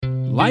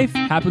Life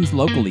happens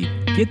locally.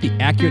 Get the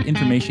accurate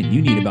information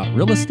you need about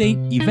real estate,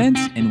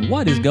 events, and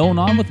what is going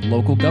on with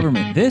local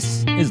government.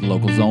 This is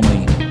Locals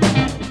Only.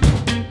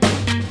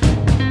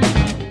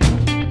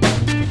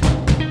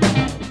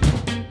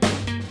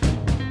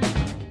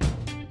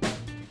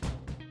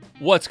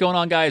 What's going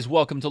on, guys?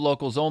 Welcome to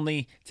Locals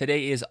Only.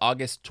 Today is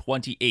August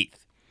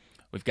 28th.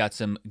 We've got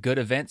some good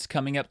events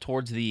coming up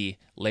towards the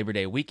Labor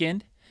Day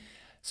weekend.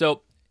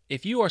 So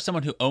if you are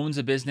someone who owns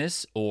a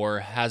business or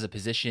has a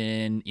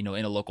position, in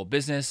a local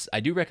business, I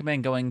do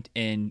recommend going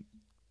and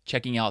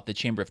checking out the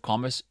Chamber of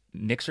Commerce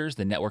mixers,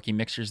 the networking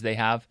mixers they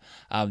have.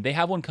 They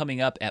have one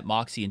coming up at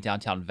Moxie in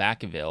downtown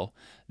Vacaville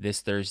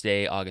this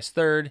Thursday, August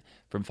 3rd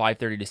from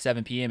 5:30 to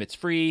 7 p.m. It's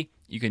free.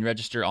 You can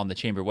register on the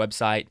Chamber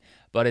website,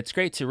 but it's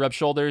great to rub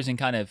shoulders and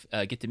kind of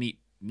get to meet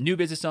new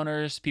business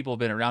owners, people who have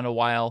been around a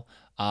while,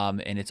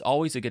 and it's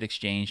always a good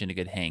exchange and a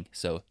good hang.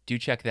 So do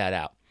check that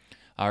out.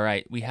 All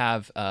right, we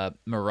have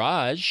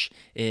Mirage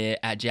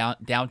at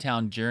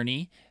Downtown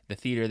Journey, the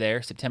theater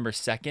there, September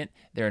 2nd.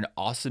 They're an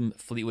awesome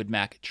Fleetwood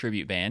Mac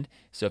tribute band.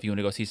 So if you want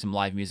to go see some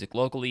live music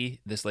locally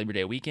this Labor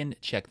Day weekend,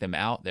 check them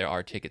out. There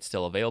are tickets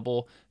still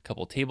available. A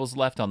couple tables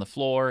left on the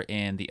floor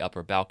and the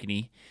upper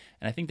balcony.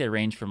 And I think they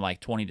range from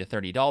like $20 to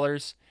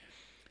 $30.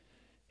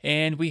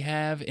 And we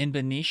have in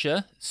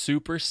Benicia,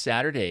 Super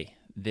Saturday.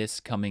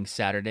 This coming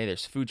Saturday,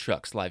 there's food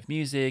trucks, live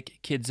music,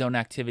 kids zone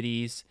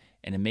activities,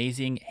 and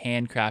amazing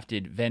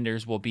handcrafted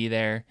vendors will be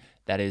there.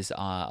 That is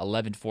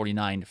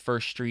 1149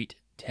 First Street,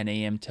 10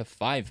 a.m. to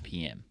 5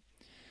 p.m.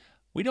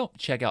 We don't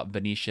check out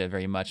Benicia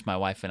very much, my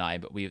wife and I,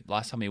 but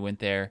last time we went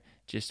there,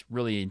 just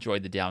really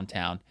enjoyed the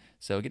downtown.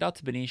 So get out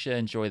to Benicia,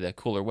 enjoy the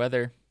cooler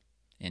weather,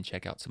 and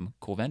check out some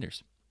cool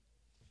vendors.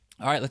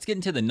 All right, let's get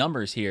into the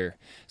numbers here.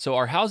 So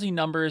our housing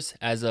numbers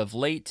as of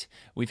late,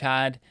 we've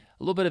had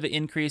a little bit of an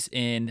increase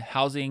in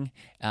housing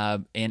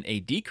and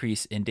a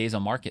decrease in days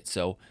on market.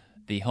 So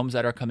the homes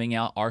that are coming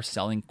out are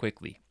selling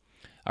quickly.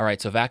 All right,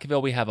 so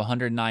Vacaville, we have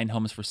 109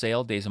 homes for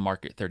sale, days on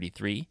market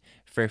 33.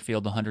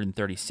 Fairfield,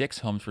 136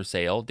 homes for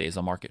sale, days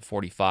on market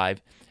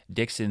 45.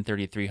 Dixon,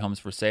 33 homes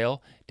for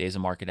sale, days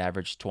on market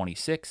average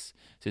 26.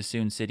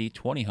 Suisun City,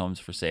 20 homes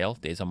for sale,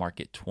 days on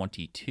market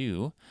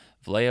 22.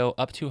 Vallejo,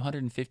 up to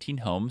 115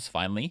 homes,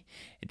 finally,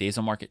 days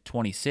on market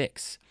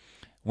 26.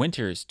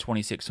 Winters,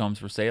 26 homes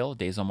for sale,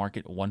 days on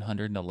market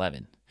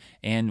 111.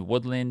 And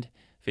Woodland,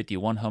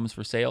 51 homes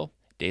for sale,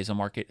 days on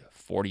market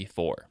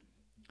 44.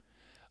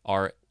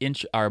 Our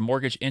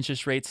mortgage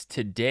interest rates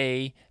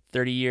today,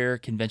 30-year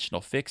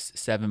conventional fix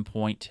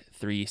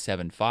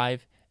 7.375,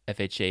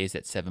 FHA is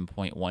at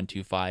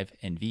 7.125,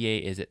 and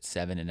VA is at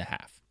 7.5.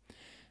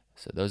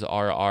 So those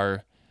are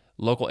our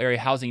local area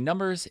housing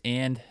numbers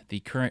and the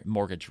current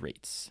mortgage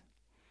rates.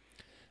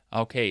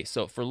 Okay,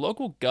 so for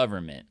local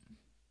government,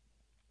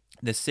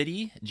 the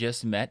city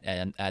just met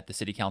at the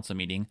city council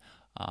meeting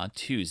on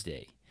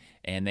Tuesday,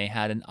 and they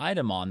had an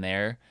item on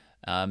there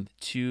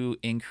to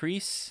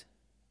increase.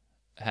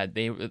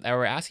 They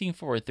were asking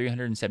for a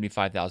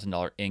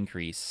 $375,000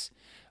 increase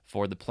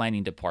for the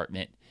planning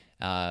department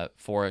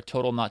for a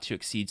total not to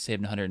exceed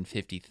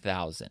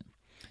 $750,000,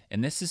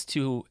 and this is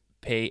to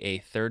pay a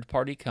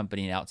third-party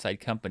company, an outside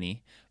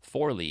company,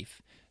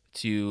 4Leaf,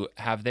 to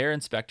have their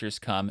inspectors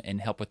come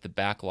and help with the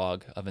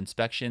backlog of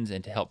inspections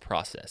and to help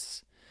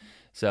process.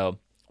 So,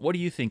 what do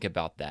you think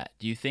about that?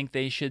 Do you think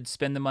they should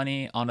spend the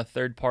money on a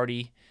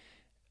third-party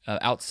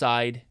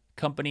outside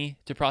company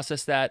to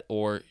process that,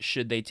 or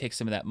should they take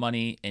some of that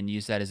money and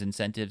use that as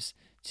incentives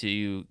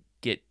to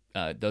get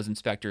those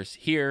inspectors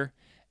here,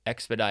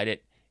 expedite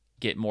it,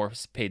 get more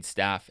paid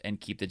staff, and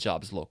keep the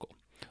jobs local?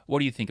 What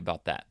do you think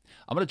about that?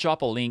 I'm going to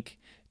drop a link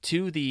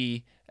to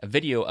the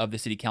video of the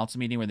city council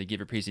meeting where they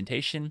give a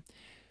presentation.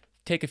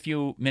 Take a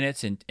few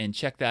minutes and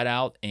check that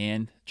out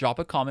and drop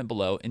a comment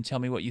below and tell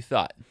me what you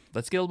thought.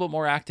 Let's get a little bit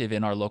more active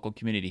in our local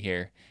community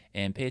here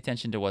and pay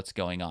attention to what's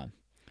going on.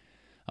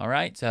 All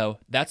right, so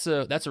that's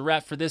a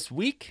wrap for this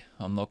week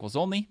on Locals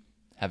Only.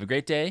 Have a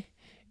great day.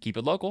 Keep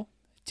it local.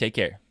 Take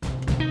care.